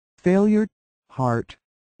failure, heart,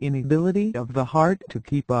 inability of the heart to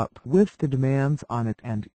keep up with the demands on it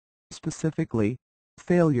and, specifically,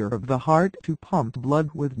 failure of the heart to pump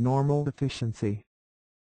blood with normal efficiency.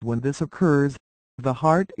 When this occurs, the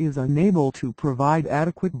heart is unable to provide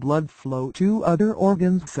adequate blood flow to other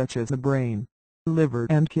organs such as the brain, liver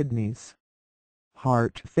and kidneys.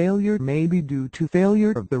 Heart failure may be due to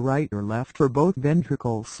failure of the right or left or both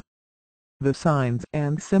ventricles. The signs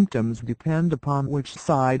and symptoms depend upon which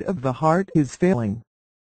side of the heart is failing.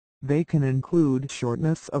 They can include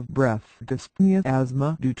shortness of breath, dyspnea,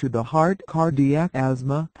 asthma due to the heart, cardiac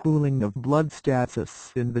asthma, pooling of blood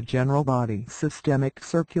stasis in the general body, systemic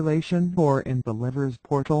circulation or in the liver's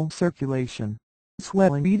portal circulation,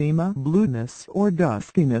 swelling, edema, blueness or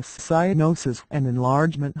duskiness, cyanosis and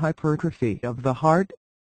enlargement, hypertrophy of the heart.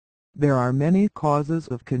 There are many causes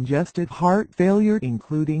of congestive heart failure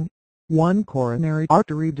including 1. Coronary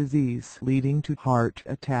artery disease leading to heart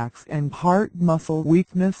attacks and heart muscle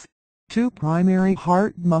weakness. 2. Primary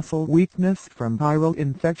heart muscle weakness from viral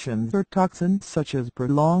infections or toxins such as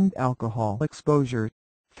prolonged alcohol exposure.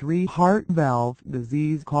 3. Heart valve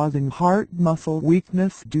disease causing heart muscle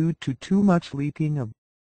weakness due to too much leaking of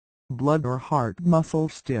blood or heart muscle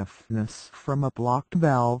stiffness from a blocked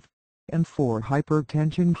valve. And 4.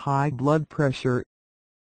 Hypertension, high blood pressure.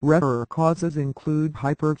 Rare causes include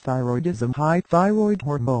hyperthyroidism, high thyroid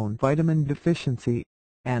hormone, vitamin deficiency,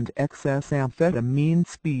 and excess amphetamine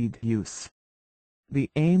speed use. The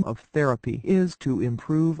aim of therapy is to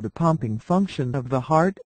improve the pumping function of the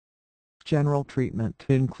heart. General treatment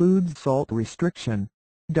includes salt restriction,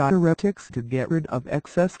 diuretics to get rid of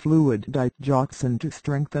excess fluid, digoxin to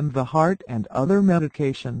strengthen the heart, and other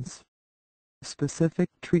medications. Specific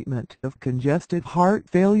treatment of congestive heart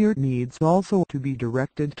failure needs also to be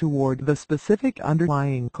directed toward the specific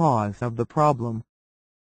underlying cause of the problem.